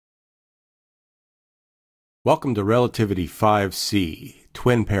Welcome to Relativity 5C,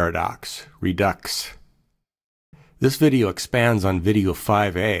 Twin Paradox, Redux. This video expands on video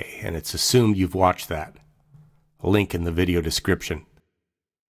 5A, and it's assumed you've watched that. A link in the video description.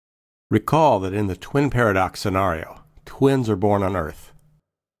 Recall that in the twin paradox scenario, twins are born on Earth.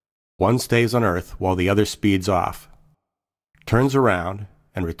 One stays on Earth while the other speeds off, turns around,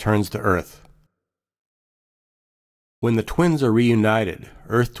 and returns to Earth. When the twins are reunited,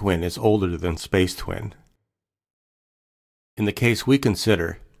 Earth twin is older than space twin. In the case we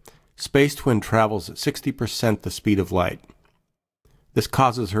consider, space twin travels at 60% the speed of light. This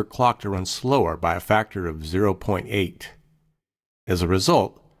causes her clock to run slower by a factor of 0.8. As a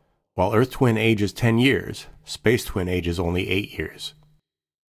result, while Earth twin ages 10 years, space twin ages only 8 years.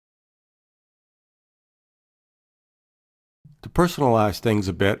 To personalize things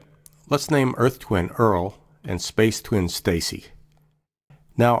a bit, let's name Earth twin Earl and space twin Stacy.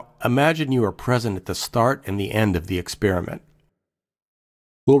 Now, imagine you are present at the start and the end of the experiment.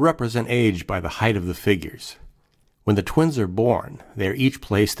 We'll represent age by the height of the figures. When the twins are born, they are each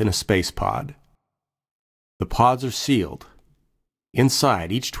placed in a space pod. The pods are sealed.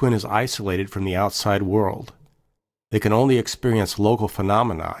 Inside, each twin is isolated from the outside world. They can only experience local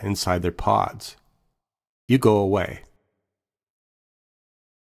phenomena inside their pods. You go away.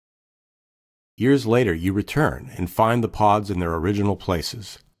 Years later, you return and find the pods in their original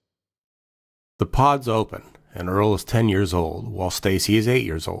places. The pods open, and Earl is 10 years old, while Stacy is 8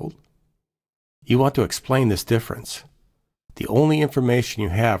 years old. You want to explain this difference. The only information you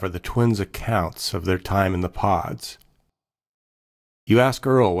have are the twins' accounts of their time in the pods. You ask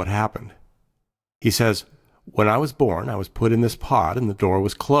Earl what happened. He says, "When I was born, I was put in this pod and the door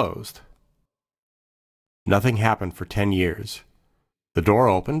was closed." Nothing happened for 10 years. The door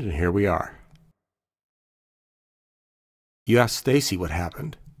opened, and here we are. You ask Stacy what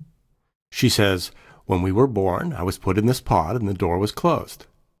happened. She says, "When we were born, I was put in this pod and the door was closed.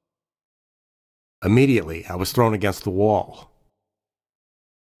 Immediately, I was thrown against the wall.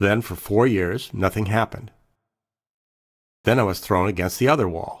 Then, for 4 years, nothing happened. Then I was thrown against the other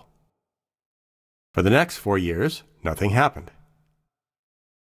wall. For the next 4 years, nothing happened.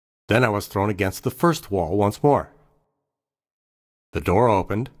 Then I was thrown against the first wall once more. The door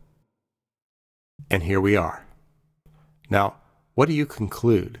opened, and here we are." Now, what do you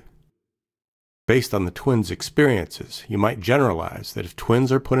conclude? Based on the twins' experiences, you might generalize that if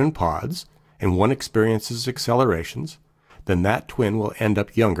twins are put in pods and one experiences accelerations, then that twin will end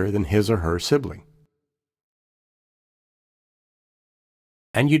up younger than his or her sibling.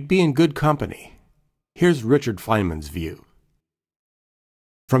 And you'd be in good company. Here's Richard Feynman's view.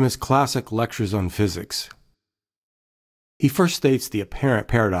 From his classic Lectures on Physics. He first states the apparent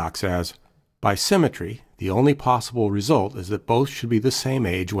paradox as, by symmetry, the only possible result is that both should be the same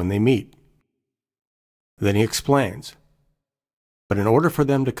age when they meet. Then he explains, but in order for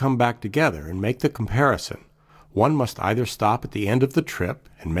them to come back together and make the comparison, one must either stop at the end of the trip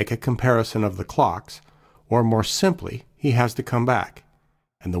and make a comparison of the clocks, or more simply, he has to come back,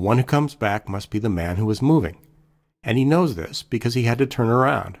 and the one who comes back must be the man who was moving. And he knows this because he had to turn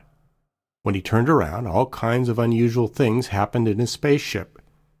around. When he turned around, all kinds of unusual things happened in his spaceship.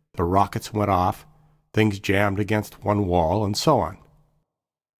 The rockets went off, things jammed against one wall, and so on.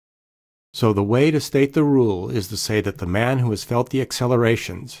 So the way to state the rule is to say that the man who has felt the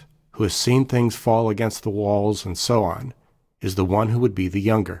accelerations, who has seen things fall against the walls and so on, is the one who would be the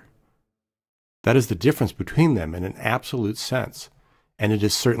younger. That is the difference between them in an absolute sense, and it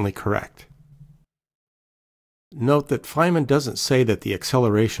is certainly correct. Note that Feynman doesn't say that the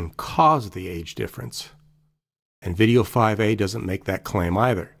acceleration caused the age difference, and video 5A doesn't make that claim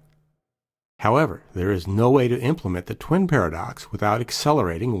either. However, there is no way to implement the twin paradox without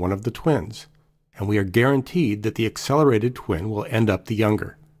accelerating one of the twins, and we are guaranteed that the accelerated twin will end up the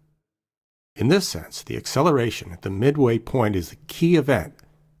younger. In this sense, the acceleration at the midway point is the key event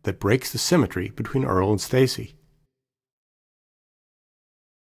that breaks the symmetry between Earl and Stacy.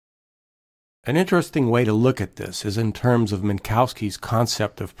 An interesting way to look at this is in terms of Minkowski's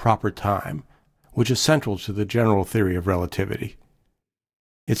concept of proper time, which is central to the general theory of relativity.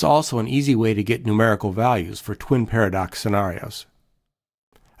 It's also an easy way to get numerical values for twin paradox scenarios.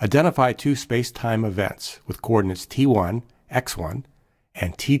 Identify two space-time events with coordinates t1, x1,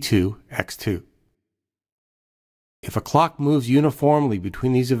 and t2, x2. If a clock moves uniformly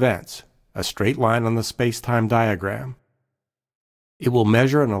between these events, a straight line on the space-time diagram, it will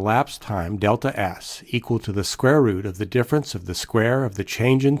measure an elapsed time delta s equal to the square root of the difference of the square of the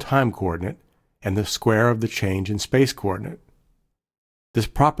change in time coordinate and the square of the change in space coordinate. This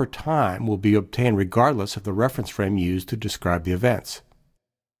proper time will be obtained regardless of the reference frame used to describe the events.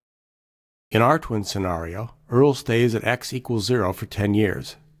 In our twin scenario, Earl stays at x equals 0 for 10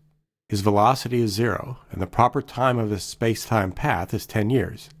 years. His velocity is 0, and the proper time of his space-time path is 10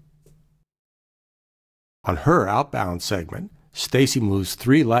 years. On her outbound segment, Stacy moves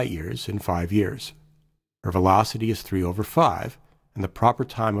 3 light-years in 5 years. Her velocity is 3 over 5, and the proper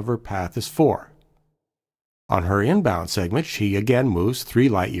time of her path is 4. On her inbound segment, she again moves 3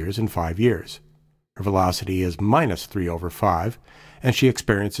 light-years in 5 years. Her velocity is minus 3 over 5, and she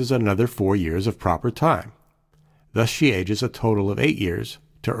experiences another 4 years of proper time. Thus she ages a total of 8 years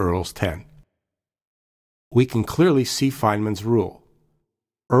to Earl's 10. We can clearly see Feynman's rule.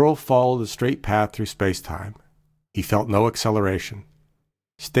 Earl followed a straight path through space-time. He felt no acceleration.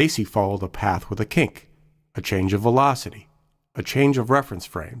 Stacy followed a path with a kink, a change of velocity, a change of reference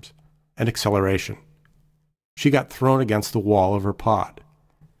frames, and acceleration. She got thrown against the wall of her pod.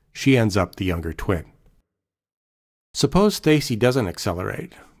 She ends up the younger twin. Suppose Stacy doesn't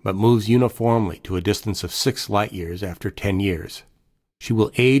accelerate, but moves uniformly to a distance of 6 light-years after 10 years. She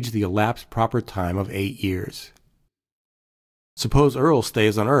will age the elapsed proper time of 8 years. Suppose Earl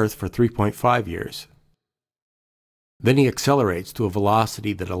stays on Earth for 3.5 years. Then he accelerates to a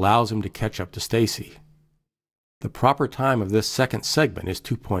velocity that allows him to catch up to Stacy. The proper time of this second segment is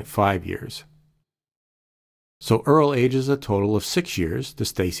 2.5 years. So Earl ages a total of 6 years to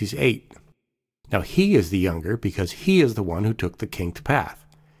Stacy's 8. Now he is the younger because he is the one who took the kinked path.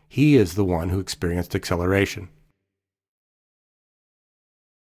 He is the one who experienced acceleration.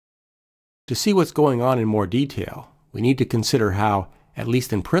 To see what's going on in more detail, we need to consider how, at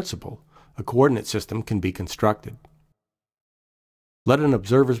least in principle, a coordinate system can be constructed. Let an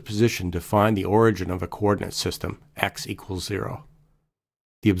observer's position define the origin of a coordinate system, x equals 0.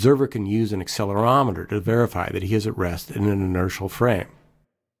 The observer can use an accelerometer to verify that he is at rest in an inertial frame.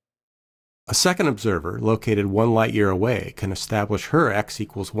 A second observer, located 1 light-year away, can establish her x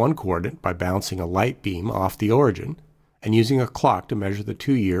equals 1 coordinate by bouncing a light beam off the origin and using a clock to measure the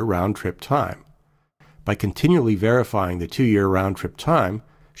 2-year round-trip time. By continually verifying the 2-year round-trip time,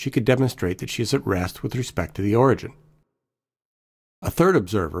 she could demonstrate that she is at rest with respect to the origin. A third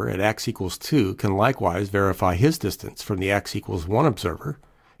observer at x equals 2 can likewise verify his distance from the x equals 1 observer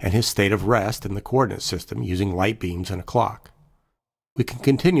and his state of rest in the coordinate system using light beams and a clock. We can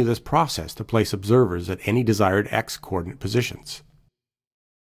continue this process to place observers at any desired x coordinate positions.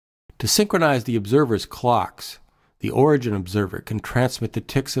 To synchronize the observer's clocks, the origin observer can transmit the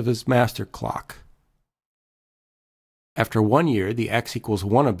ticks of his master clock. After 1 year, the x equals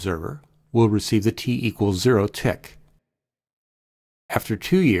 1 observer will receive the t equals 0 tick. After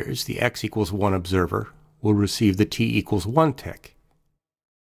 2 years, the x equals 1 observer will receive the t equals 1 tick,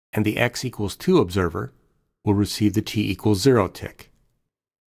 and the x equals 2 observer will receive the t equals 0 tick.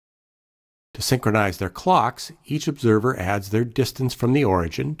 To synchronize their clocks, each observer adds their distance from the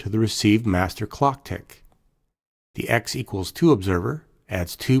origin to the received master clock tick. The x equals 2 observer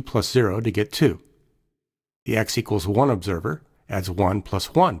adds 2 plus 0 to get 2. The x equals 1 observer adds 1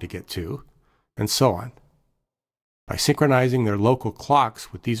 plus 1 to get 2, and so on. By synchronizing their local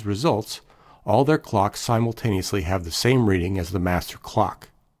clocks with these results, all their clocks simultaneously have the same reading as the master clock.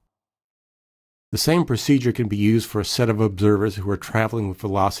 The same procedure can be used for a set of observers who are traveling with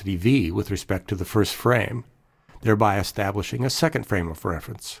velocity v with respect to the first frame, thereby establishing a second frame of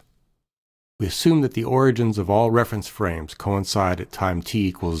reference. We assume that the origins of all reference frames coincide at time t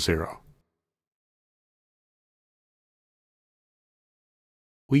equals 0.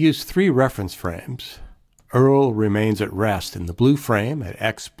 We use 3 reference frames. Earl remains at rest in the blue frame at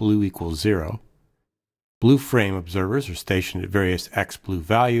x blue equals 0. Blue frame observers are stationed at various x blue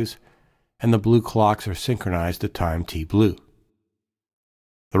values, and the blue clocks are synchronized at time t blue.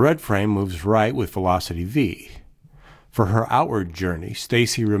 The red frame moves right with velocity v. For her outward journey,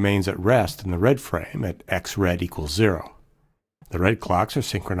 Stacy remains at rest in the red frame at x red equals 0. The red clocks are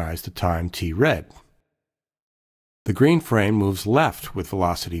synchronized at time t red. The green frame moves left with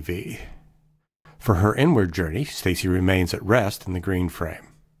velocity v. For her inward journey, Stacy remains at rest in the green frame.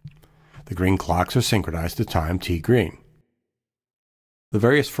 The green clocks are synchronized to time t green. The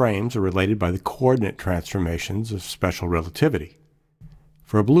various frames are related by the coordinate transformations of special relativity.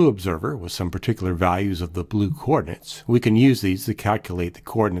 For a blue observer with some particular values of the blue coordinates, we can use these to calculate the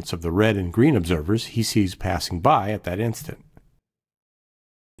coordinates of the red and green observers he sees passing by at that instant.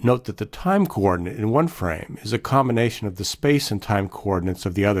 Note that the time coordinate in one frame is a combination of the space and time coordinates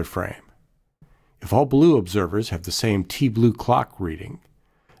of the other frame. If all blue observers have the same t-blue clock reading,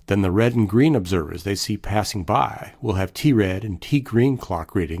 then the red and green observers they see passing by will have t-red and t-green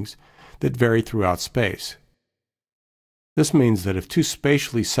clock readings that vary throughout space. This means that if 2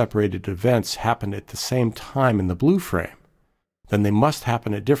 spatially separated events happen at the same time in the blue frame, then they must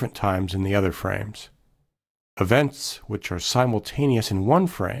happen at different times in the other frames. Events which are simultaneous in one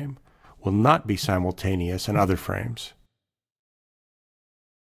frame will not be simultaneous in other frames.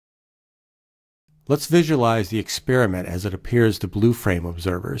 Let's visualize the experiment as it appears to blue frame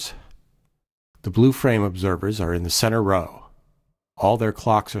observers. The blue frame observers are in the center row. All their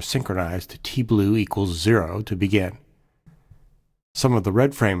clocks are synchronized to T blue equals 0 to begin. Some of the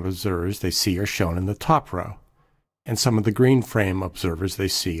red frame observers they see are shown in the top row, and some of the green frame observers they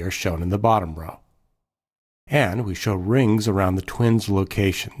see are shown in the bottom row. And we show rings around the twins'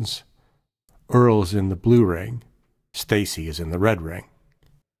 locations. Earl is in the blue ring, Stacy is in the red ring.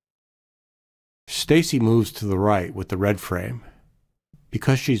 Stacy moves to the right with the red frame.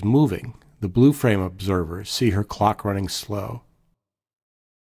 Because she's moving, the blue frame observers see her clock running slow.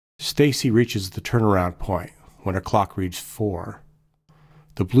 Stacy reaches the turnaround point when her clock reads 4.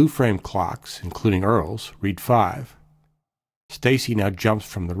 The blue frame clocks, including Earl's, read 5. Stacy now jumps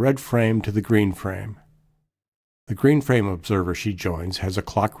from the red frame to the green frame. The green frame observer she joins has a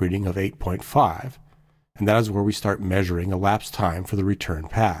clock reading of 8.5, and that is where we start measuring elapsed time for the return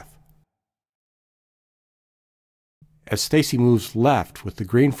path. As Stacy moves left with the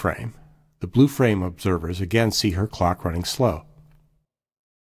green frame, the blue frame observers again see her clock running slow.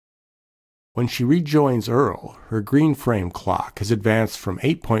 When she rejoins Earl, her green frame clock has advanced from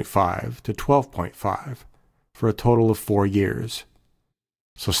 8.5 to 12.5 for a total of 4 years.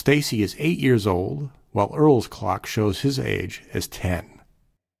 So Stacy is 8 years old, while Earl's clock shows his age as 10.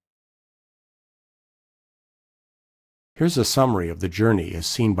 Here's a summary of the journey as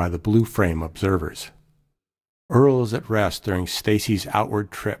seen by the blue frame observers. Earl is at rest during Stacy's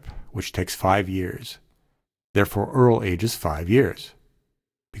outward trip, which takes 5 years. Therefore, Earl ages 5 years.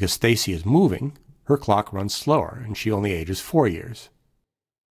 Because Stacy is moving, her clock runs slower, and she only ages 4 years.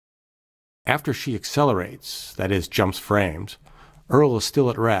 After she accelerates, that is, jumps frames, Earl is still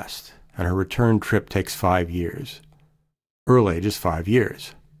at rest, and her return trip takes 5 years. Earl ages 5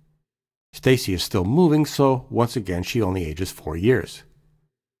 years. Stacy is still moving, so once again she only ages 4 years.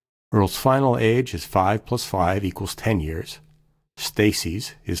 Earl's final age is 5 plus 5 equals 10 years.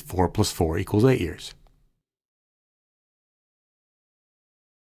 Stacy's is 4 plus 4 equals 8 years.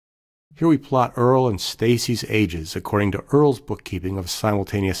 Here we plot Earl and Stacy's ages according to Earl's bookkeeping of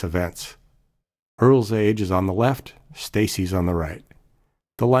simultaneous events. Earl's age is on the left, Stacy's on the right.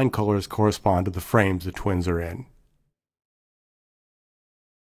 The line colors correspond to the frames the twins are in.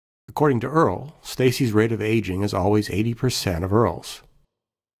 According to Earl, Stacy's rate of aging is always 80% of Earl's.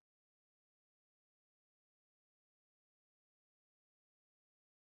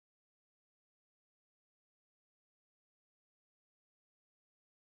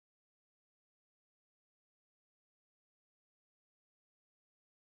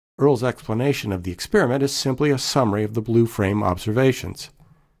 Earl's explanation of the experiment is simply a summary of the blue frame observations.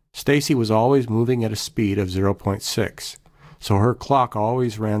 Stacy was always moving at a speed of 0.6, so her clock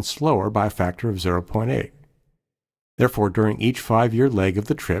always ran slower by a factor of 0.8. Therefore, during each 5-year leg of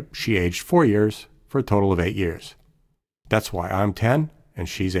the trip, she aged 4 years for a total of 8 years. That's why I'm 10 and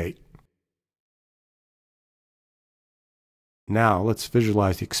she's 8. Now let's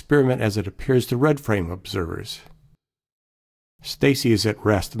visualize the experiment as it appears to red frame observers. Stacy is at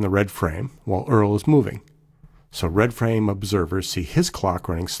rest in the red frame while Earl is moving, so red frame observers see his clock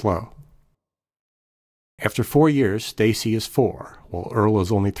running slow. After 4 years, Stacy is 4, while Earl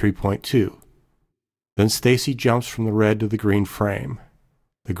is only 3.2. Then Stacy jumps from the red to the green frame.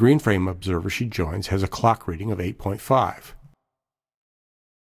 The green frame observer she joins has a clock reading of 8.5.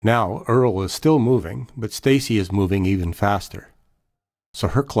 Now Earl is still moving, but Stacy is moving even faster, so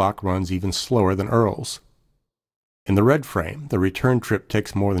her clock runs even slower than Earl's. In the red frame, the return trip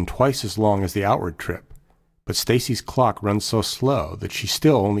takes more than twice as long as the outward trip, but Stacy's clock runs so slow that she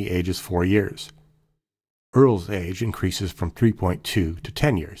still only ages 4 years. Earl's age increases from 3.2 to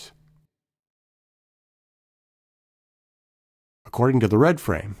 10 years. According to the red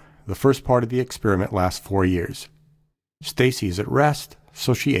frame, the first part of the experiment lasts 4 years. Stacy is at rest,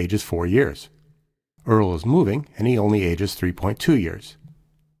 so she ages 4 years. Earl is moving, and he only ages 3.2 years.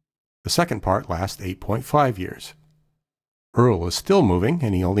 The second part lasts 8.5 years. Earl is still moving,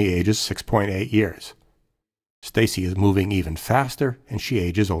 and he only ages 6.8 years. Stacy is moving even faster, and she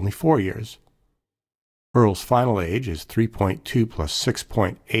ages only 4 years. Earl's final age is 3.2 plus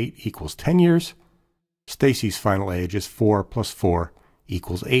 6.8 equals 10 years. Stacy's final age is 4 plus 4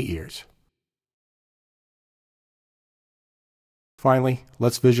 equals 8 years. Finally,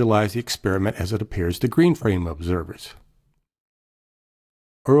 let's visualize the experiment as it appears to green frame observers.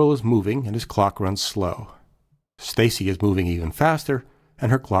 Earl is moving, and his clock runs slow. Stacy is moving even faster,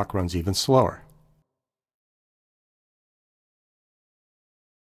 and her clock runs even slower.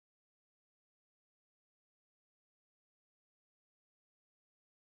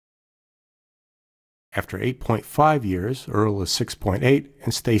 After 8.5 years, Earl is 6.8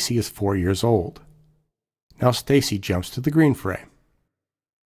 and Stacy is 4 years old. Now Stacy jumps to the green frame.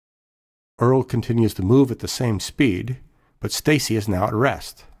 Earl continues to move at the same speed, but Stacy is now at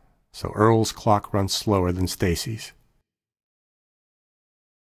rest, so Earl's clock runs slower than Stacy's.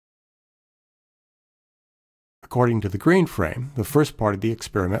 According to the green frame, the first part of the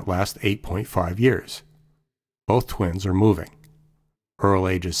experiment lasts 8.5 years. Both twins are moving. Earl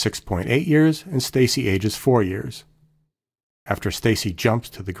ages 6.8 years and Stacy ages 4 years. After Stacy jumps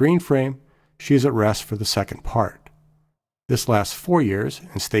to the green frame, she is at rest for the second part. This lasts 4 years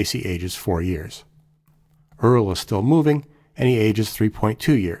and Stacy ages 4 years. Earl is still moving and he ages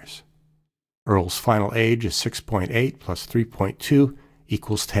 3.2 years. Earl's final age is 6.8 plus 3.2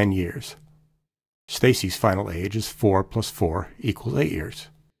 equals 10 years. Stacy's final age is 4 plus 4 equals 8 years.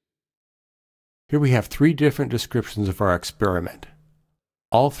 Here we have 3 different descriptions of our experiment.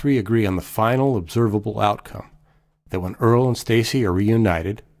 All 3 agree on the final observable outcome, that when Earl and Stacy are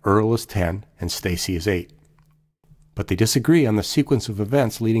reunited, Earl is 10 and Stacy is 8. But they disagree on the sequence of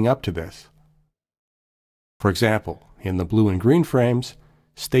events leading up to this. For example, in the blue and green frames,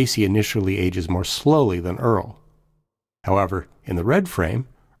 Stacy initially ages more slowly than Earl. However, in the red frame,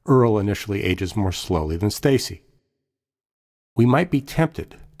 Earl initially ages more slowly than Stacy. We might be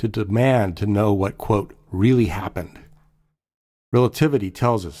tempted to demand to know what, quote, really happened. Relativity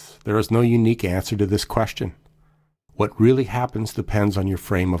tells us there is no unique answer to this question. What really happens depends on your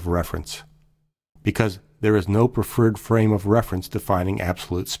frame of reference, because there is no preferred frame of reference defining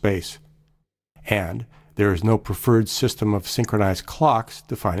absolute space, and there is no preferred system of synchronized clocks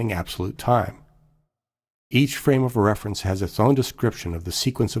defining absolute time. Each frame of reference has its own description of the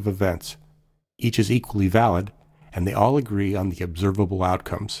sequence of events. Each is equally valid, and they all agree on the observable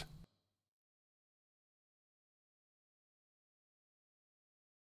outcomes.